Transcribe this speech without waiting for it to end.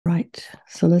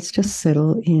So let's just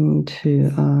settle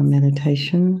into our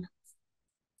meditation.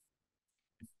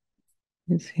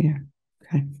 It's here.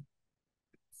 Okay.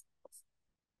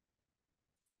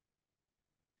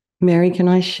 Mary, can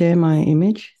I share my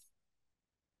image?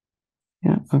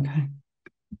 Yeah, okay.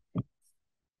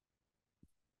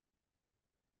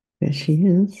 There she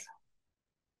is.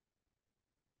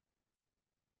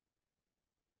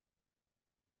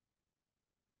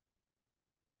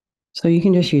 So you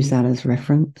can just use that as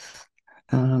reference.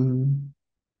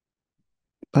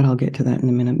 But I'll get to that in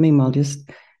a minute. Meanwhile, just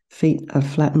feet are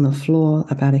flat on the floor,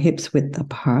 about a hip's width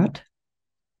apart.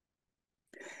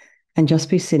 And just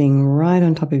be sitting right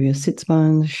on top of your sit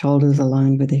bones, shoulders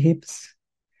aligned with the hips.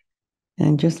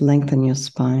 And just lengthen your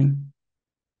spine.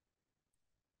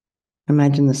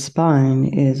 Imagine the spine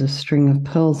is a string of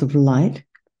pearls of light,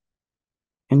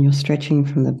 and you're stretching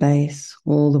from the base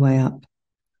all the way up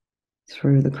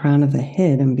through the crown of the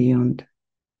head and beyond.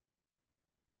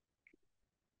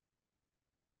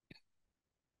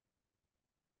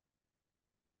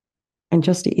 And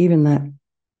just even that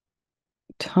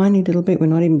tiny little bit, we're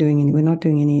not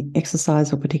doing any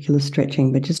exercise or particular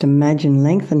stretching, but just imagine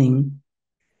lengthening.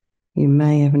 You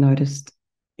may have noticed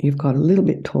you've got a little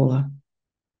bit taller.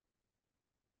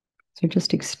 So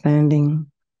just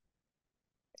expanding,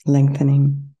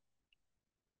 lengthening,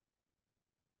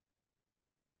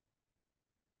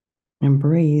 and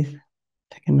breathe.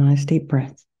 Take a nice deep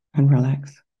breath and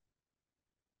relax.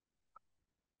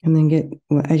 And then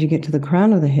as you get to the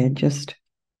crown of the head, just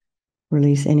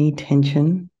release any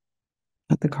tension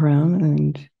at the crown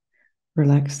and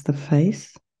relax the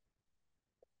face.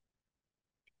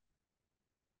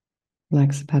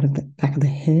 Relax the back of the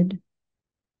head.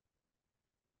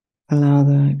 Allow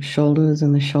the shoulders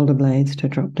and the shoulder blades to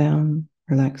drop down.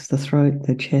 Relax the throat,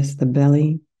 the chest, the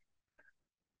belly,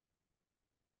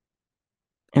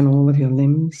 and all of your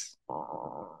limbs.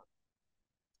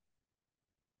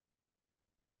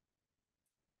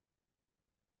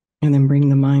 And then bring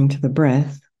the mind to the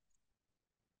breath.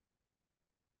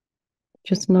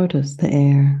 Just notice the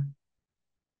air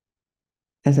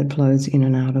as it flows in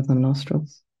and out of the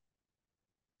nostrils,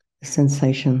 the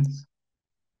sensations.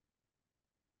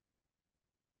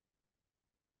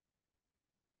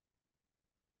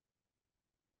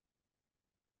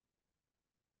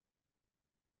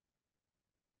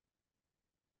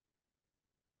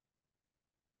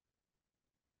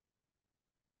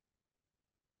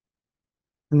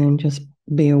 And then just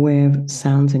be aware of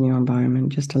sounds in your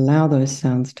environment. Just allow those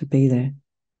sounds to be there.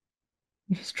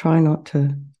 Just try not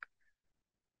to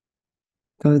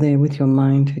go there with your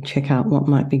mind to check out what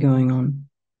might be going on.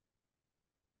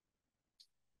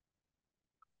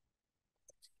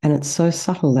 And it's so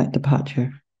subtle, that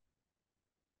departure.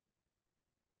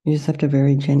 You just have to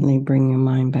very gently bring your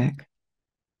mind back.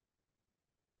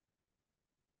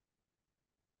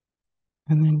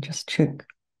 And then just check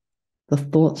the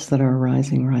thoughts that are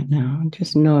arising right now. And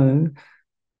just know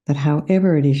that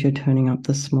however it is you're turning up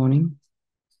this morning,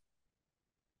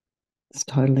 it's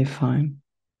totally fine.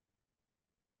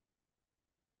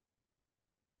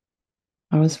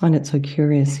 I always find it so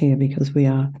curious here because we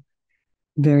are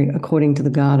according to the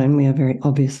garden, we are very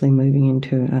obviously moving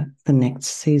into the next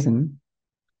season,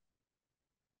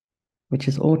 which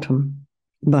is autumn,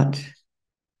 but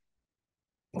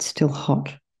it's still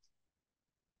hot.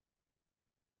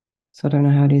 So I don't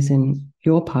know how it is in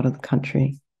your part of the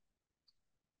country,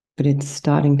 but it's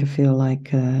starting to feel like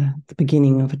the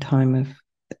beginning of a time of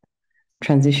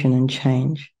transition and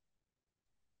change.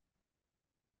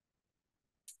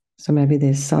 So maybe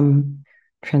there's some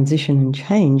transition and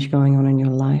change going on in your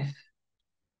life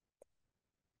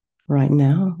right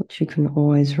now, which you can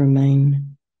always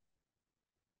remain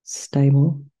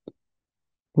stable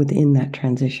within that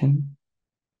transition.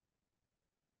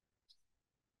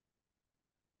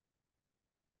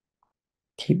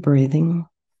 Keep breathing.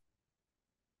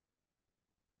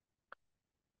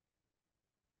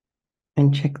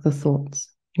 And check the thoughts.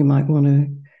 You might want to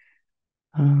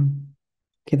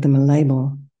give them a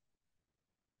label.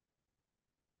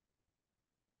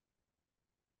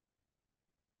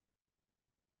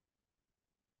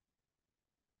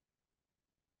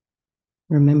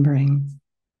 Remembering,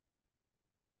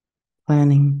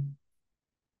 planning.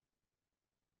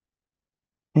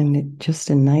 And it just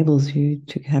enables you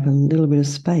to have a little bit of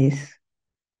space,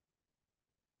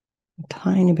 a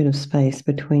tiny bit of space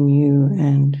between you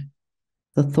and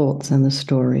the thoughts and the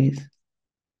stories.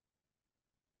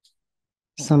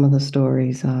 Some of the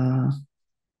stories are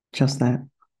just that.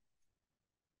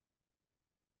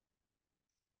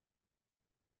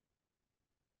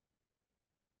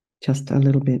 Just a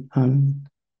little bit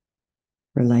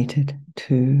unrelated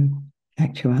to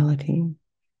actuality.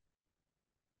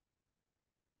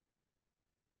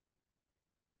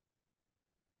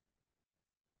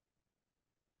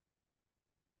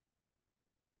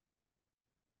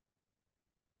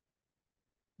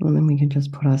 And then we can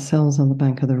just put ourselves on the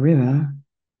bank of the river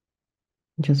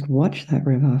and just watch that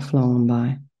river flow on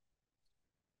by.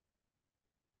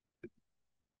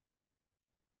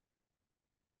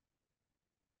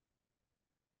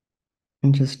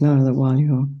 And just know that while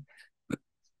you're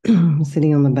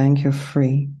sitting on the bank, you're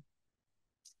free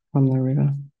from the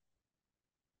river.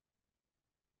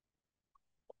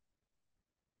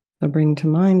 So bring to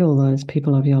mind all those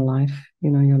people of your life,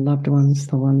 your loved ones,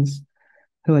 the ones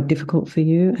who are difficult for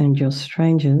you, and your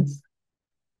strangers.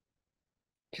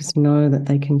 Just know that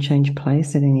they can change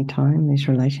place at any time, these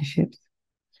relationships.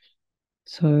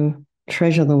 So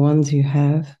treasure the ones you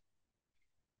have,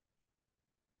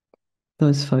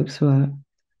 those folks who are,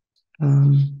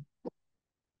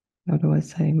 how do I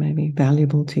say, maybe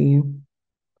valuable to you,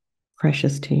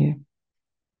 precious to you.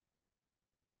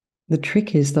 The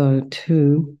trick is, though,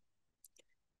 to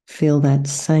feel that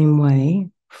same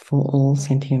way for all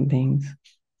sentient beings.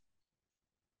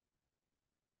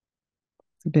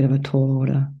 It's a bit of a tall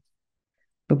order.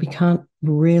 But we can't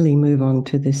really move on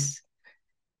to this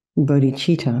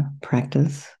bodhicitta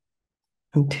practice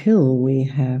until we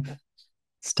have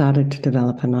started to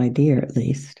develop an idea, at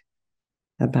least,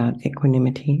 about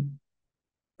equanimity.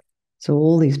 So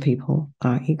all these people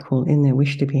are equal in their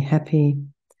wish to be happy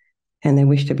and their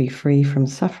wish to be free from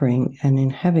suffering, and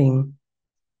in having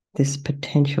this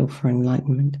potential for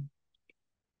enlightenment.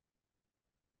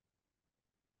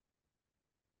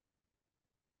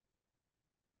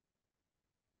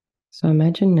 So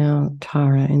imagine now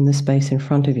Tara in the space in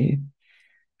front of you.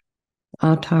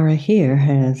 Our Tara here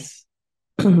is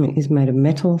made of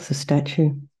metal, it's a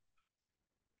statue.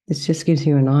 This just gives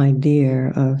you an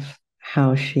idea of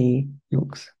how she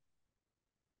looks.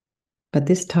 But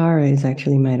this Tara is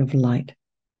actually made of light.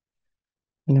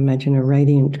 And imagine a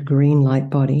radiant green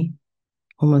light body,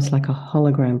 almost like a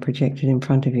hologram projected in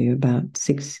front of you, about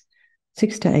 6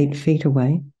 to 8 feet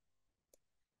away.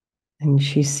 And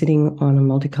she's sitting on a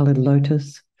multicolored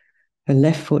lotus. Her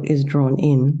left foot is drawn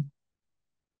in,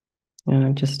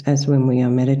 just as when we are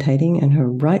meditating, and her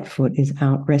right foot is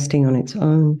out resting on its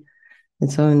own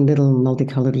little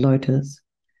multicolored lotus.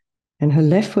 And her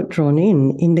left foot drawn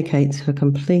in indicates her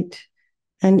complete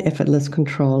and effortless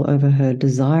control over her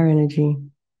desire energy.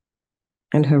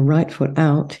 And her right foot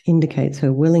out indicates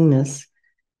her willingness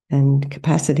and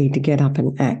capacity to get up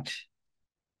and act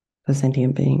for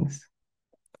sentient beings.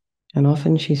 And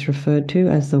often she's referred to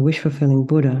as the wish-fulfilling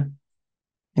Buddha.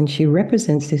 And she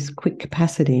represents this quick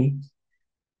capacity,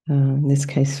 in this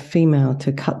case female,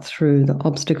 to cut through the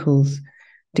obstacles,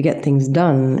 to get things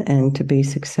done and to be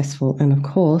successful, and of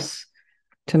course,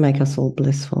 to make us all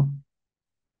blissful.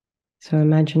 So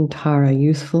imagine Tara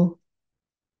youthful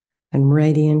and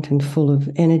radiant and full of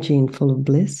energy and full of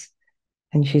bliss.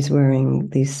 And she's wearing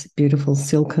these beautiful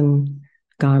silken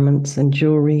garments and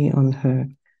jewelry on her.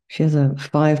 She has a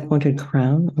 5-pointed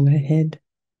crown on her head.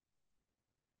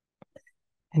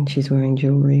 And she's wearing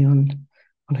jewelry on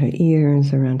her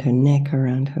ears, around her neck,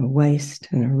 around her waist,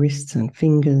 and her wrists and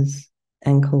fingers,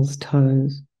 ankles,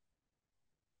 toes.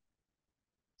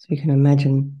 So you can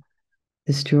imagine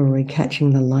this jewelry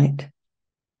catching the light.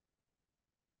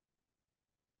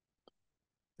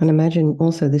 And imagine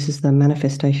also this is the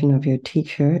manifestation of your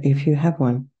teacher, if you have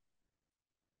one.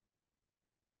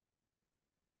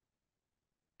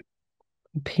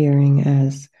 Appearing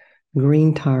as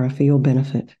green Tara for your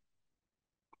benefit.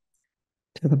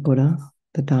 To the Buddha,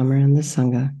 the Dharma, and the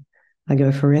Sangha, I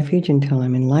go for refuge until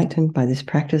I'm enlightened by this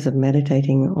practice of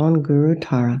meditating on Guru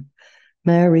Tara.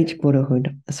 May I reach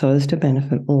Buddhahood so as to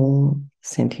benefit all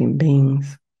sentient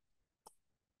beings.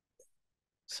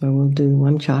 So we'll do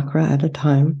one chakra at a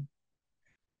time.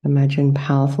 Imagine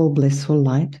powerful, blissful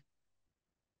light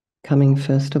coming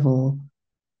first of all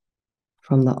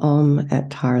from the Om at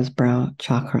Tara's brow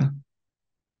chakra.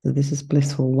 So this is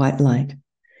blissful white light.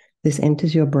 This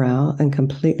enters your brow and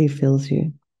completely fills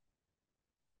you.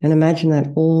 And imagine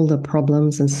that all the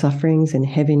problems and sufferings and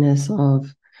heaviness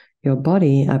of your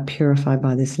body are purified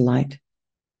by this light.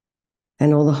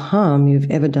 And all the harm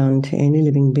you've ever done to any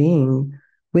living being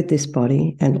with this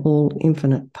body and all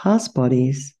infinite past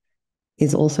bodies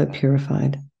is also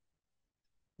purified.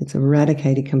 It's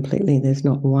eradicated completely. There's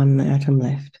not one atom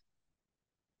left.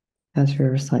 As we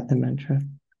recite the mantra.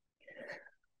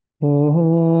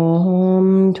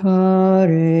 Om Tare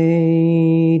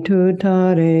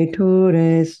Tutare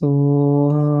Ture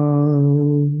Soham.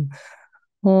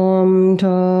 Om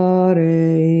Tare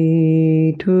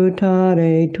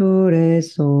Tutare Ture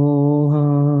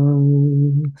Soham.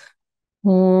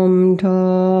 Om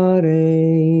Tare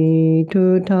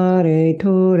Tutare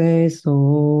Ture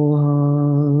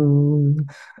Soham.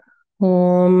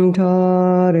 Om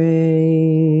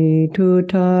tare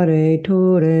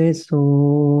ture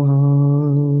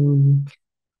soham.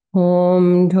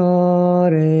 Om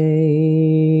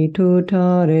tare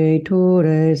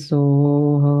ture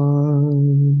soham.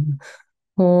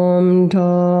 Om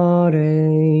tare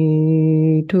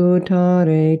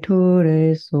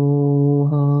ture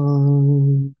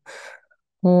soham.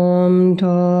 Om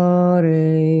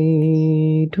tare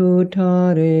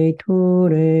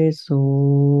ture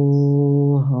soham.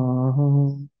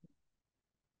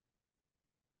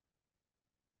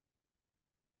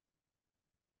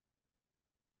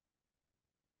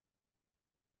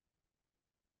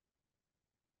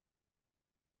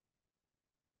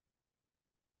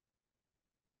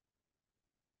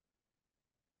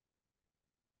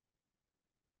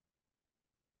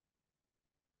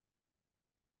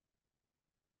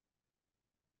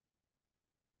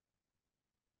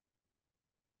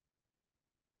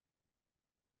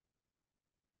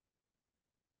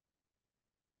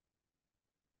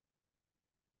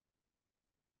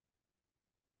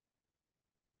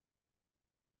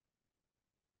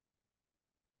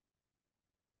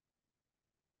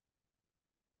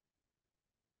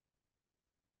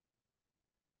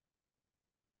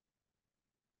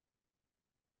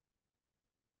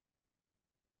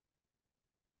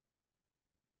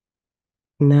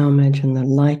 Now imagine the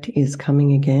light is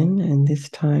coming again, and this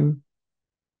time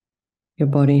your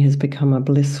body has become a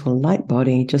blissful light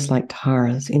body, just like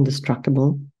Tara's,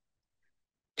 indestructible,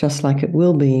 just like it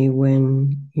will be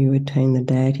when you attain the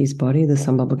deity's body, the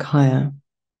Sambhabhakaya.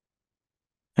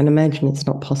 And imagine it's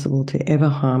not possible to ever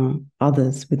harm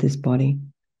others with this body,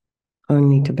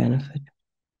 only to benefit.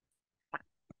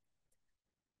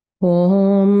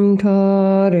 Om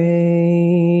tare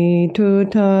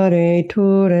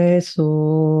ture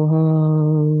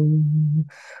soham.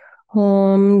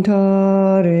 Om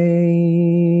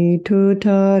tare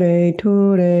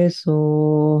ture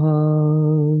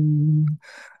soham.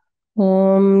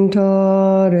 Om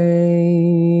tare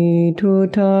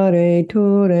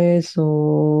ture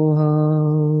soham.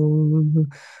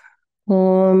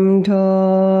 Om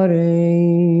tare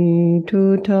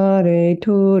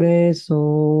ture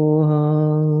soham.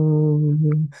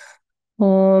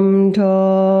 Om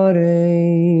tare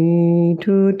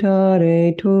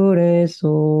ture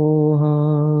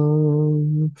soham.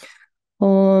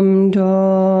 Om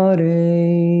tare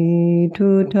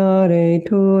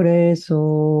ture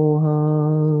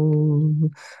soham.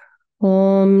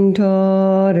 Om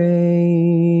tare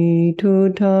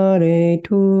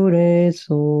ture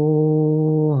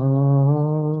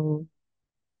soham.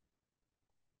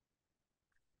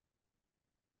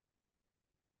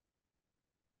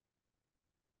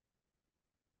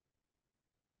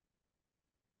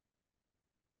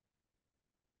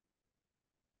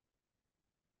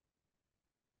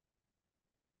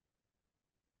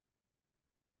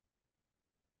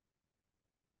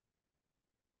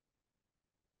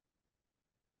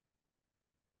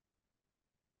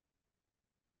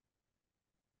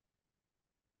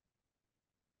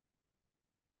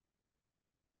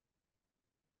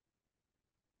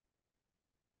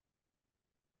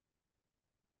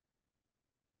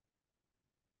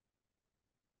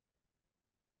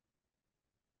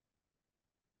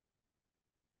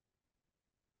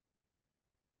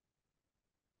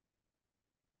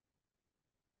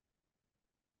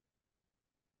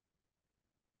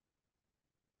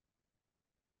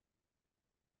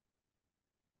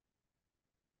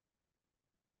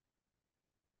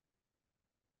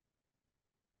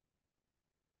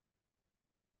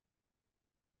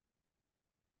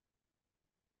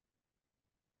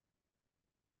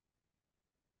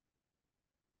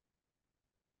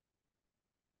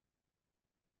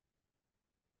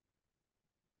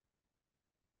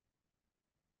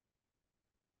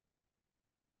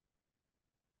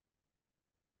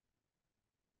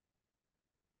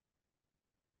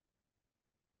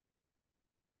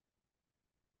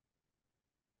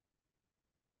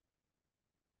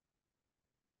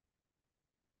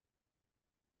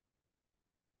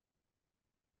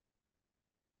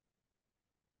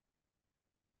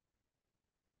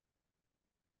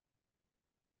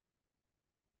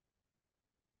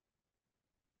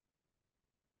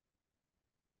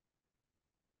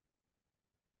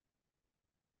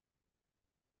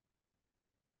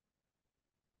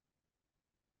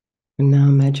 And now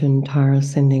imagine Tara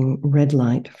sending red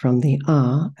light from the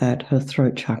R at her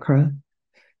throat chakra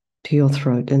to your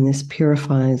throat, and this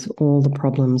purifies all the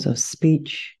problems of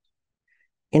speech,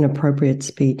 inappropriate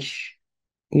speech,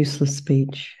 useless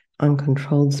speech,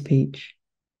 uncontrolled speech,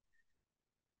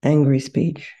 angry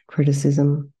speech,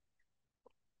 criticism,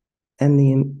 and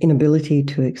the inability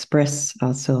to express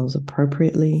ourselves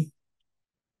appropriately,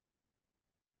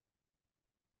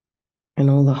 and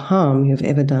all the harm you've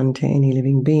ever done to any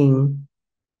living being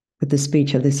with the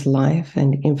speech of this life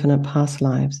and infinite past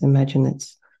lives. Imagine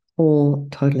it's all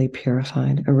totally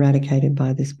purified, eradicated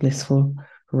by this blissful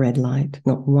red light,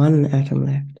 not one atom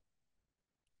left.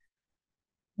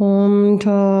 Om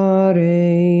Tare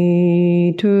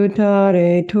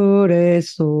Tutare Ture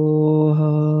Soha.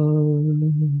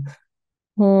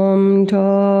 Om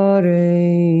Tare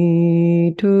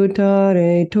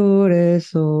Tutare Ture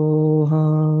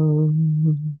Soha.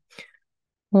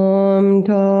 Om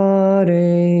Tare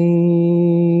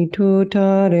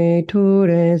Tutare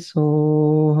Ture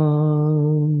Soha.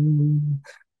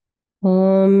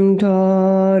 Om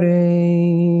Tare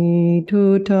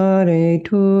Tutare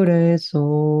Ture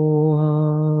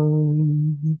Soham.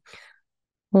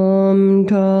 Om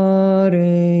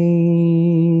Tare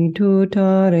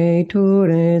Tutare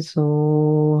Ture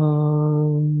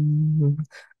Soham.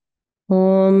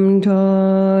 Om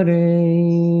Tare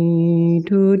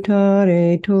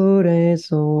Tutare Ture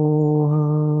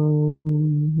Soham.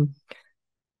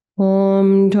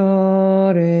 Om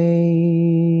Tare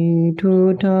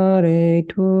Tutare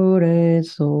Ture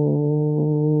Soha.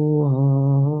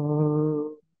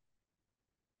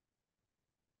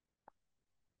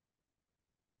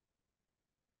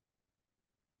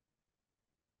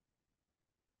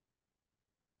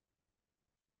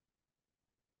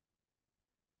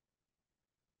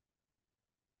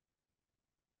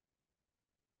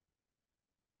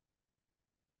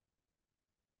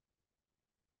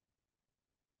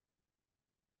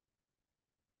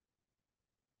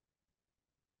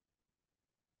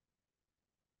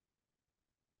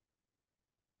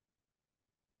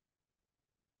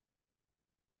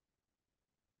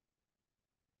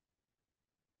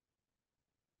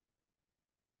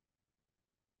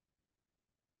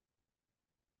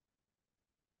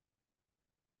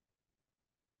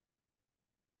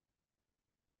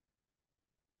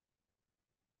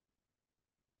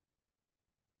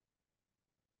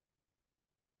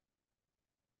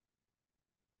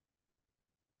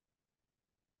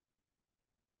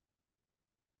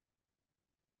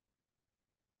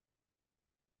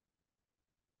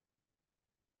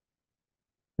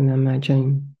 And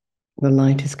imagine the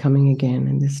light is coming again,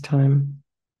 and this time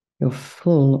you're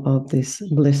full of this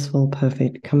blissful,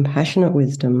 perfect, compassionate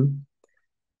wisdom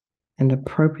and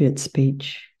appropriate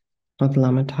speech of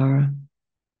Lamatara,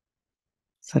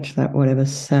 such that whatever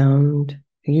sound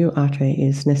you utter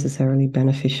is necessarily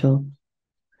beneficial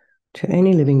to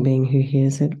any living being who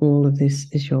hears it. All of this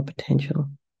is your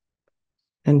potential.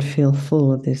 And feel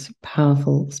full of this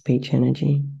powerful speech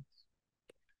energy.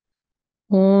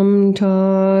 Om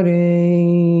Tare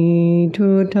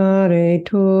Tutare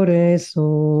Ture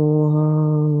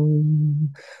Soham.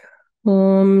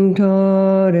 Om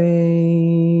Tare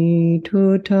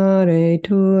Tutare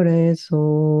Ture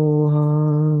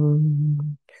Soham.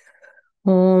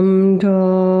 Om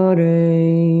Tare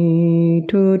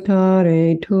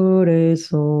Tutare Ture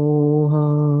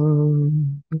Soham.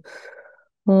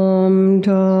 Om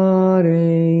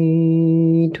Tare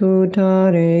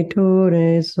Tutare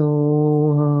Ture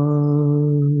Soham.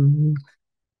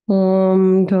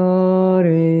 Om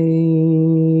Tare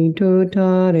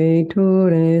Tutare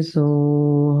Ture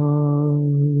Soham.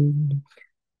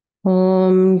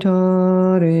 Om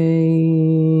Tare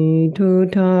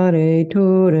Tutare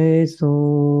Ture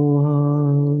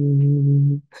Soham.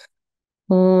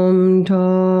 Om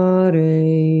Tare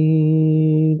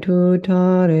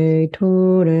Tutare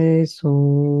Ture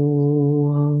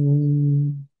Soham.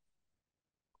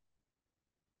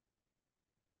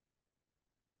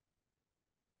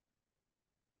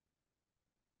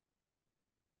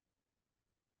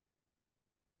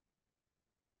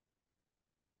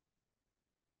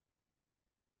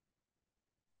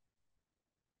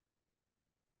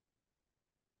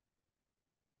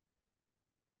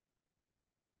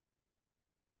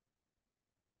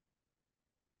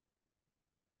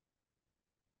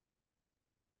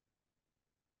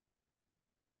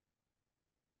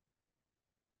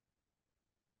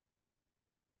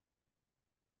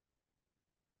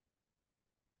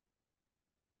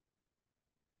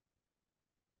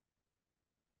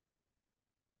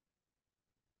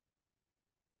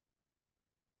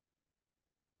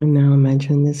 And now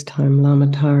imagine this time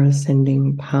Lamatara is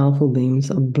sending powerful beams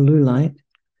of blue light,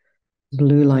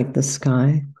 blue like the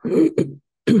sky,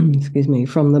 excuse me,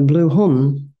 from the blue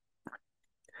hum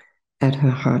at her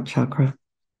heart chakra.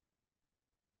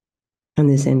 And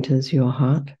this enters your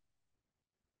heart.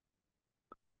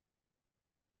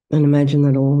 And imagine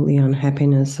that all the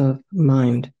unhappiness of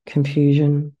mind,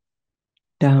 confusion,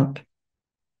 doubt,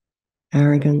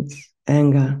 arrogance,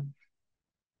 anger,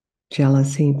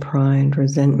 jealousy, pride,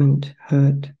 resentment,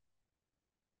 hurt,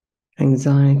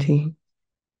 anxiety,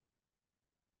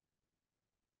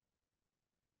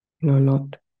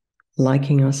 not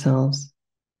liking ourselves,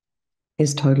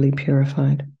 is totally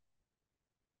purified.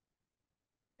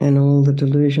 And all the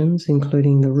delusions,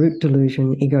 including the root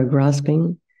delusion, ego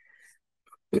grasping,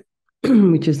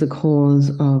 which is the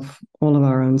cause of all of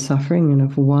our own suffering and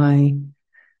of why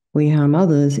we harm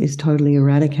others, is totally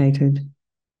eradicated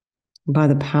by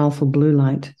the powerful blue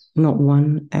light, not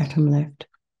one atom left.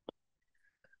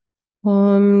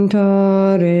 Om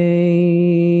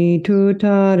Tare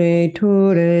Tutare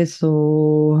Ture Soham.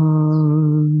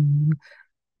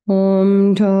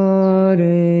 Om Tare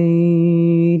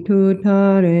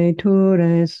Tutare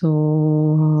Ture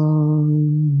Soham.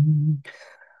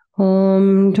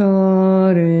 Om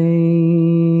Tare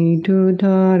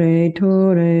Tutare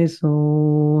Ture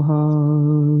Soham.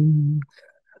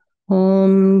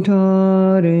 Om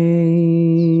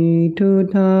Tare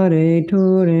Tutare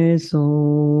Ture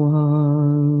Soham.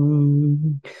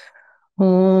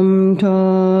 Om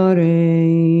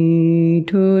Tare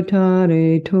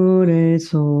Tutare Ture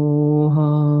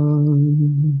Soham.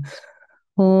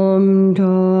 Om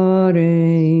Tare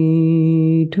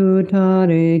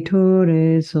Tutare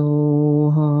Ture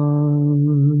Soham.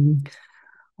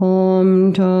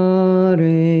 Om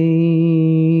Tare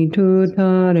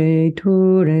Tutare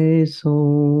Ture Soham.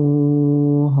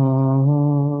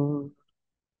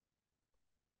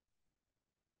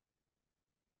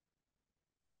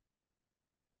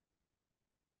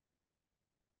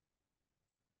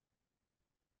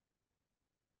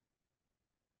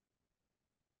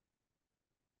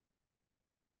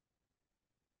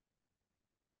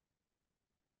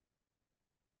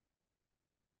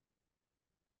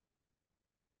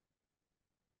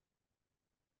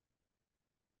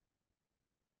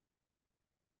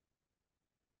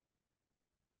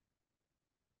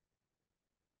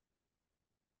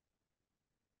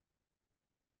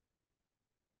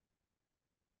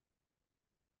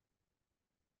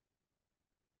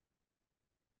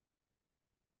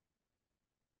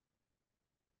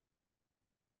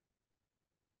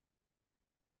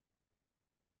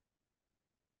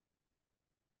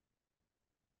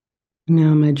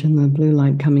 Now imagine the blue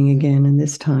light coming again, and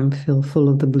this time feel full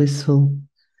of the blissful,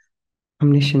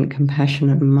 omniscient,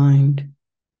 compassionate mind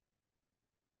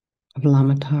of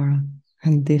Lamatara.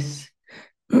 And this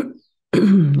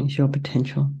is your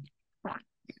potential.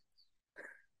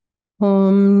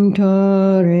 Om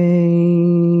Tare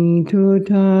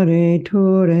Tutare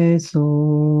Ture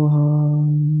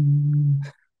Soham.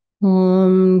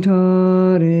 Om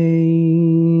Tare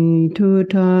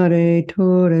Tutare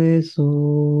Ture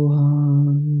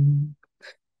Soham.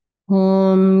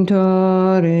 Om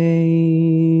Tare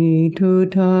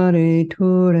Tutare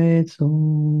Ture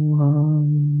Soham.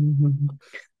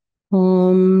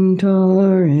 Om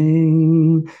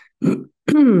Tare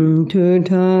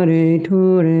Tutare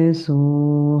Ture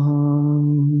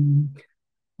Soham.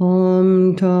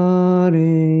 Om Tare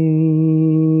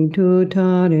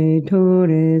Tutare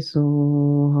Ture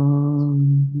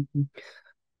Soham.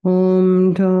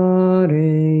 Om Tare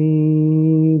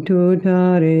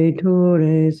Tutare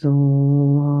Ture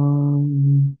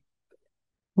Soham.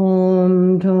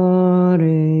 Om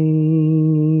Tare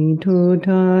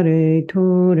Tutare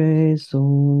Ture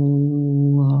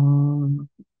Soham.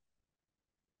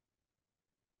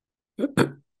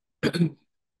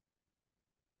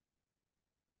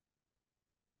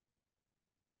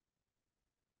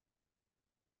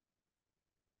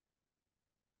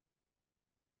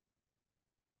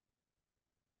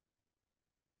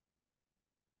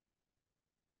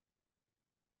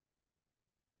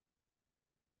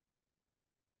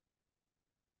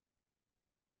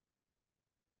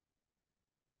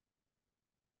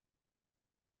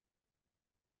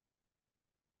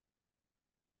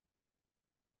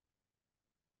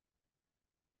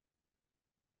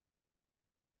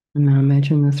 Now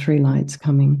imagine the three lights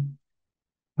coming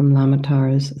from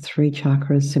Lamatara's three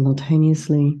chakras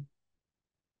simultaneously,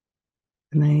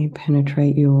 and they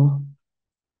penetrate your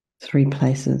three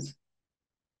places.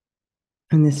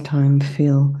 And this time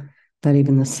feel that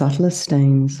even the subtlest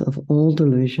stains of all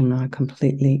delusion are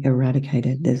completely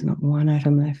eradicated. There's not one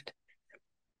atom left.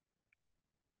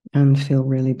 And feel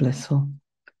really blissful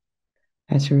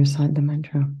as you recite the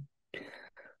mantra.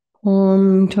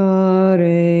 Om Tare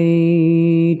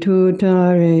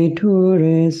Tutare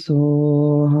Ture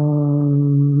Soham.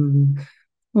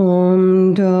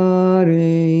 Om Tare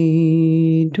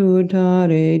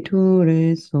Tutare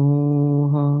Ture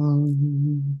Soham.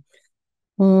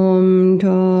 Om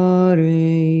Tare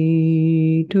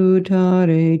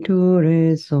Tutare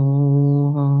Ture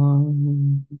Soham.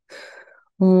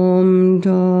 Om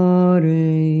Tare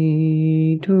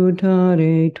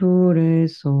Tutare Ture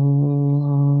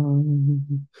Soham.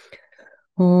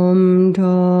 Om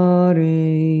Tare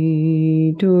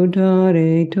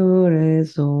Tutare Ture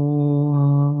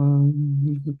Soham.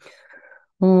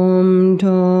 Om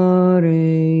Tare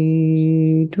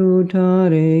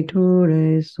Tutare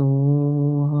Ture Soham.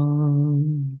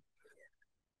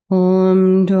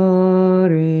 Om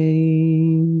Tare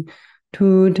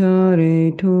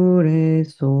Tutare Ture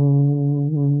Soham.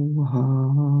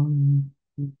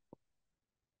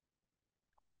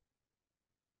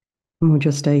 We'll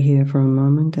just stay here for a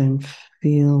moment and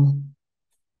feel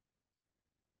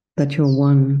that you're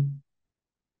one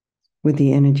with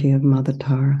the energy of Mother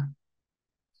Tara.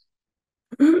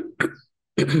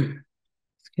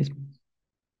 Excuse me.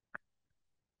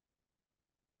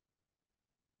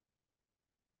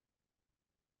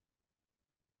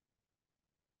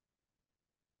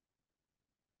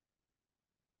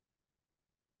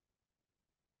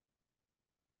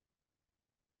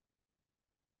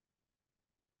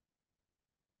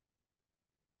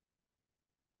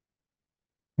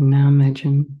 And now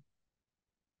imagine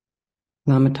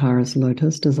Lama Tara's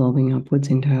lotus dissolving upwards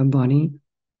into her body,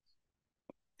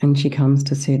 and she comes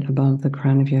to sit above the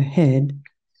crown of your head,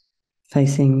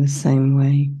 facing the same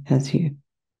way as you,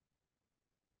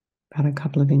 about a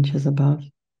couple of inches above.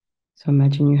 So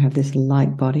imagine you have this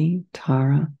light body,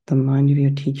 Tara, the mind of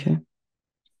your teacher.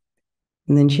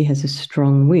 And then she has a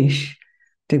strong wish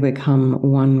to become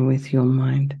one with your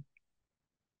mind.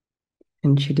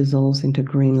 And she dissolves into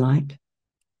green light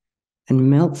and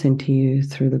melts into you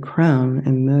through the crown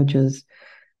and merges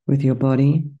with your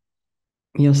body,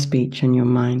 your speech, and your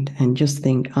mind. And just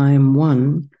think, I am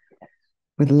one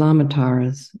with Lama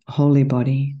Tara's holy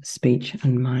body, speech,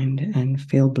 and mind, and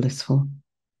feel blissful.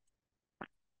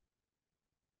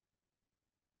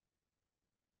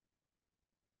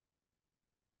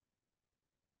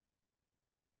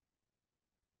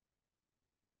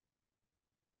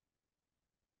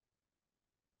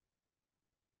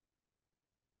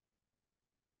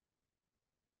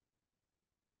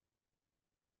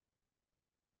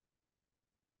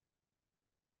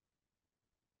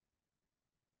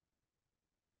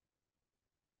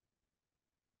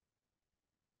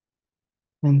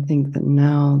 And think that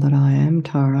now that I am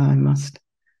Tara, I must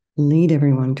lead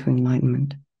everyone to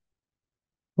enlightenment.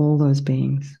 All those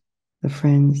beings, the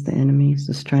friends, the enemies,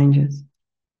 the strangers.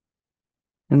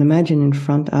 And imagine in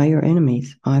front are your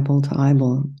enemies, eyeball to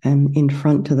eyeball, and in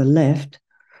front to the left,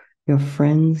 your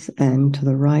friends, and to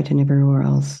the right and everywhere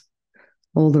else,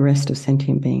 all the rest of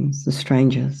sentient beings, the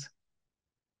strangers.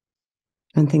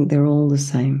 And think they're all the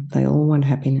same. They all want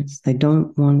happiness. They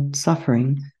don't want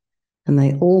suffering, and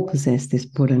they all possess this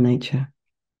Buddha nature.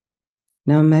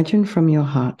 Now imagine from your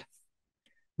heart,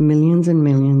 millions and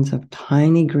millions of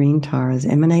tiny green taras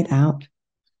emanate out,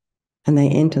 and they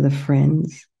enter the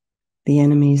friends, the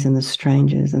enemies, and the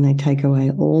strangers, and they take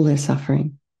away all their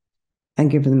suffering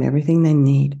and give them everything they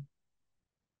need,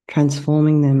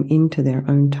 transforming them into their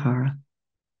own Tara.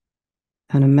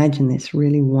 And imagine this,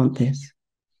 really want this,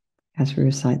 as we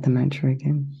recite the mantra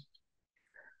again.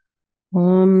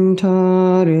 Om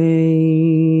Tare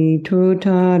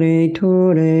Tutare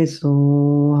Ture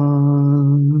Soham.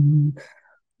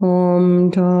 Om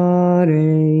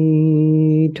Tare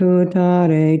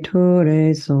Tutare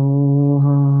Ture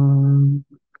Soham.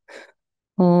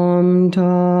 Om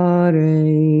Tare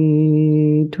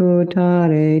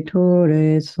Tutare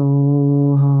Ture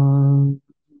Soham.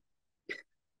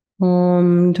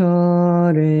 Om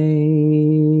Tare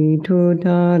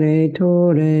Tutare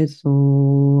Ture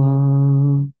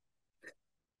Soham.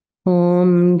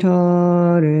 Om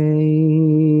Tare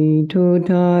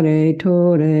Tutare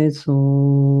Ture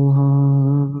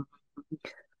Soham.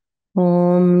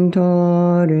 Om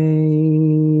Tare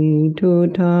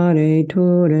Tutare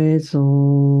Ture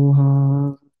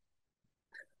Soham.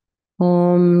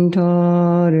 Om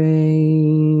Tare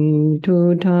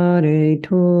Tutare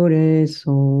Ture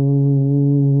Soham.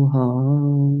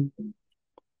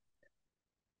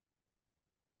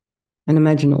 And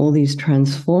imagine all these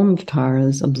transformed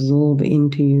taras absorb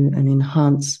into you and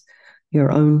enhance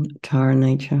your own tara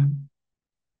nature.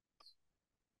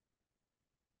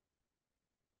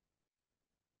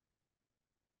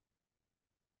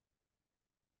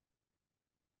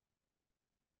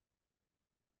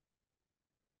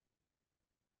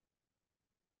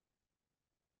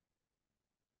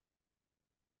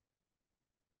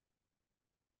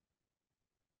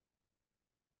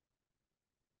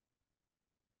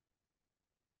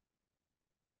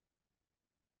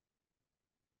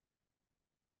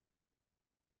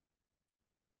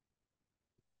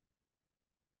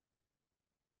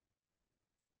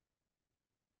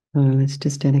 So let's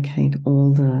just dedicate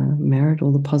all the merit,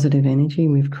 all the positive energy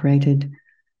we've created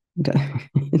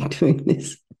doing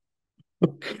this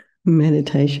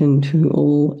meditation to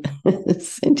all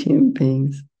sentient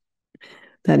beings.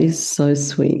 That is so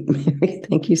sweet, Mary.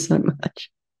 Thank you so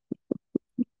much.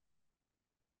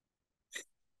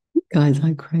 Guys,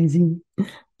 I'm crazy.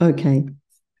 Okay.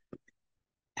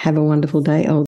 Have a wonderful day.